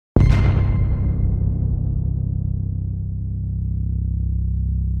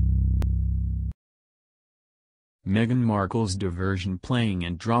Meghan Markle's diversion playing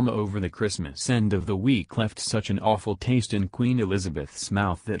and drama over the Christmas end of the week left such an awful taste in Queen Elizabeth's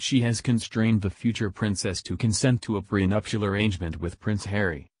mouth that she has constrained the future princess to consent to a prenuptial arrangement with Prince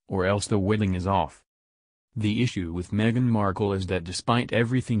Harry, or else the wedding is off. The issue with Meghan Markle is that despite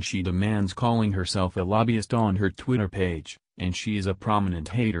everything she demands, calling herself a lobbyist on her Twitter page, and she is a prominent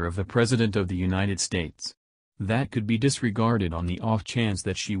hater of the President of the United States, that could be disregarded on the off chance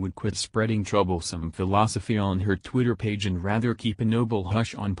that she would quit spreading troublesome philosophy on her Twitter page and rather keep a noble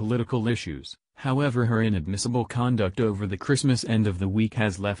hush on political issues. However, her inadmissible conduct over the Christmas end of the week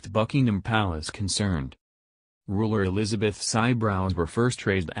has left Buckingham Palace concerned. Ruler Elizabeth's eyebrows were first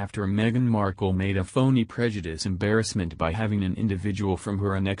raised after Meghan Markle made a phony prejudice embarrassment by having an individual from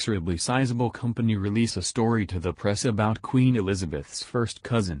her inexorably sizable company release a story to the press about Queen Elizabeth's first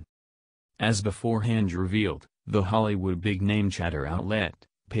cousin. As beforehand revealed, the Hollywood big-name chatter outlet,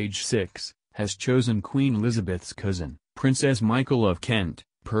 Page 6, has chosen Queen Elizabeth's cousin, Princess Michael of Kent,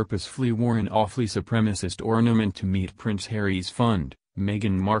 purposefully wore an awfully supremacist ornament to meet Prince Harry's fond,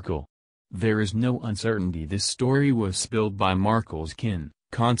 Meghan Markle. There is no uncertainty this story was spilled by Markle's kin,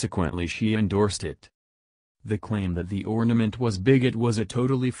 consequently she endorsed it. The claim that the ornament was bigot was a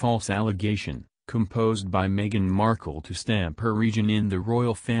totally false allegation, composed by Meghan Markle to stamp her region in the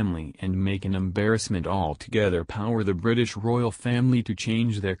royal family and make an embarrassment altogether, power the British royal family to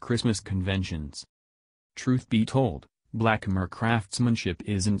change their Christmas conventions. Truth be told, Blackmer craftsmanship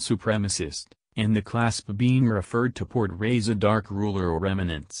isn't supremacist, and the clasp being referred to portrays a dark ruler or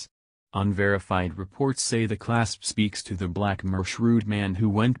eminence. Unverified reports say the clasp speaks to the Blackmer shrewd man who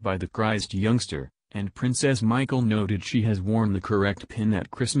went by the Christ youngster, and Princess Michael noted she has worn the correct pin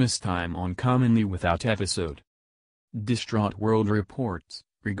at Christmas time uncommonly without episode. Distraught World reports,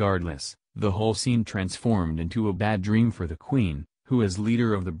 regardless, the whole scene transformed into a bad dream for the Queen, who as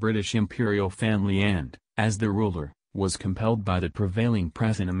leader of the British imperial family and, as the ruler, was compelled by the prevailing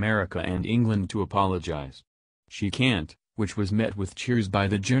press in America and England to apologize. She can't, which was met with cheers by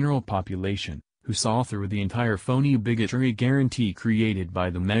the general population, who saw through the entire phony bigotry guarantee created by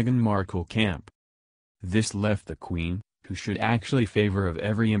the Meghan Markle camp. This left the Queen, who should actually favor of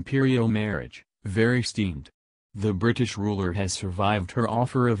every imperial marriage, very steamed. The British ruler has survived her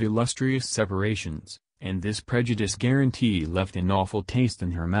offer of illustrious separations, and this prejudice guarantee left an awful taste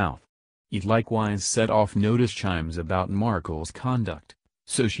in her mouth. It likewise set off notice chimes about Markle's conduct,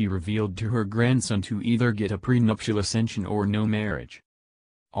 so she revealed to her grandson to either get a prenuptial ascension or no marriage.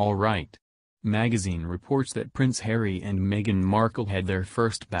 All right. Magazine reports that Prince Harry and Meghan Markle had their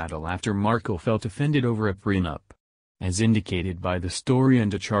first battle after Markle felt offended over a prenup. As indicated by the story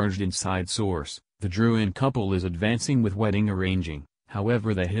and a charged inside source, the Druin couple is advancing with wedding arranging,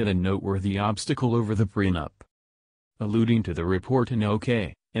 however they hit a noteworthy obstacle over the prenup. Alluding to the report in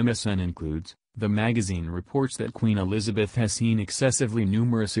OK, MSN includes, the magazine reports that Queen Elizabeth has seen excessively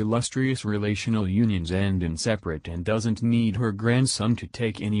numerous illustrious relational unions end in separate and doesn't need her grandson to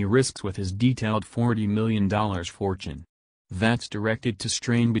take any risks with his detailed $40 million fortune. That's directed to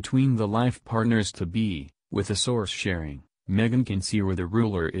strain between the life partners-to-be, with a source sharing. Meghan can see where the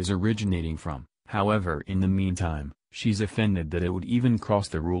ruler is originating from, however in the meantime, she's offended that it would even cross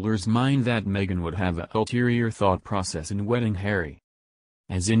the ruler's mind that Meghan would have an ulterior thought process in wedding Harry.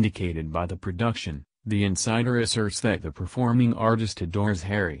 As indicated by the production, the insider asserts that the performing artist adores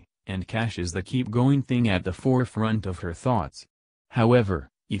Harry, and cash is the keep-going thing at the forefront of her thoughts. However,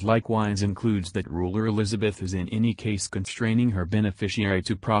 it likewise includes that ruler Elizabeth is in any case constraining her beneficiary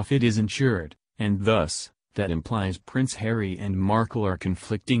to profit is ensured, and thus, that implies Prince Harry and Markle are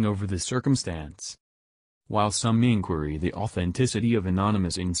conflicting over the circumstance. While some inquiry the authenticity of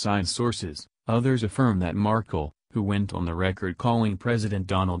anonymous inside sources, others affirm that Markle, who went on the record calling President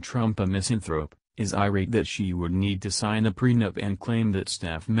Donald Trump a misanthrope, is irate that she would need to sign a prenup and claim that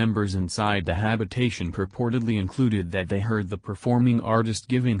staff members inside the habitation purportedly included that they heard the performing artist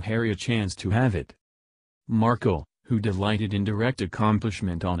giving Harry a chance to have it. Markle, who delighted in direct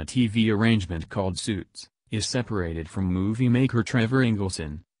accomplishment on a TV arrangement called Suits, is separated from movie maker Trevor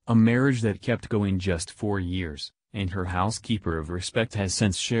Engelson, a marriage that kept going just 4 years, and her housekeeper of respect has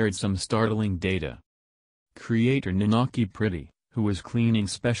since shared some startling data. Creator Nanaki Pretty, who was cleaning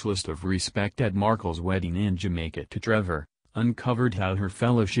specialist of respect at Markle's wedding in Jamaica to Trevor, uncovered how her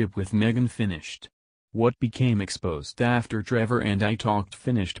fellowship with Meghan finished. What became exposed after Trevor and I talked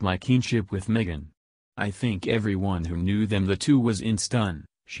finished my kinship with Meghan. I think everyone who knew them the two was in stun,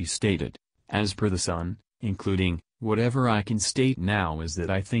 she stated. As per The Sun, including, whatever I can state now is that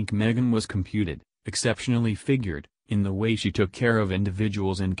I think Meghan was computed, exceptionally figured, in the way she took care of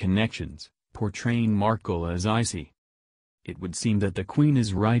individuals and connections, portraying Markle as icy. It would seem that the Queen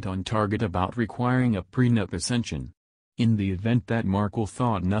is right on target about requiring a prenup ascension. In the event that Markle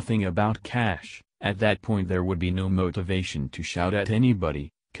thought nothing about cash, at that point there would be no motivation to shout at anybody,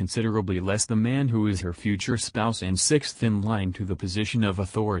 considerably less the man who is her future spouse and sixth in line to the position of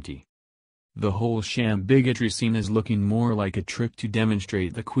authority. The whole sham bigotry scene is looking more like a trick to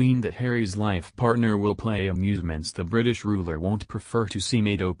demonstrate the Queen that Harry's life partner will play amusements the British ruler won't prefer to see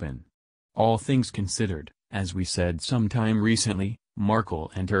made open. All things considered, as we said sometime recently, Markle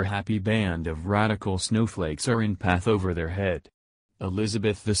and her happy band of radical snowflakes are in path over their head.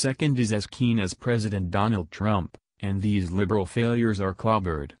 Elizabeth II is as keen as President Donald Trump, and these liberal failures are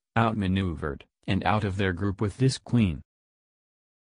clobbered, outmaneuvered, and out of their group with this Queen.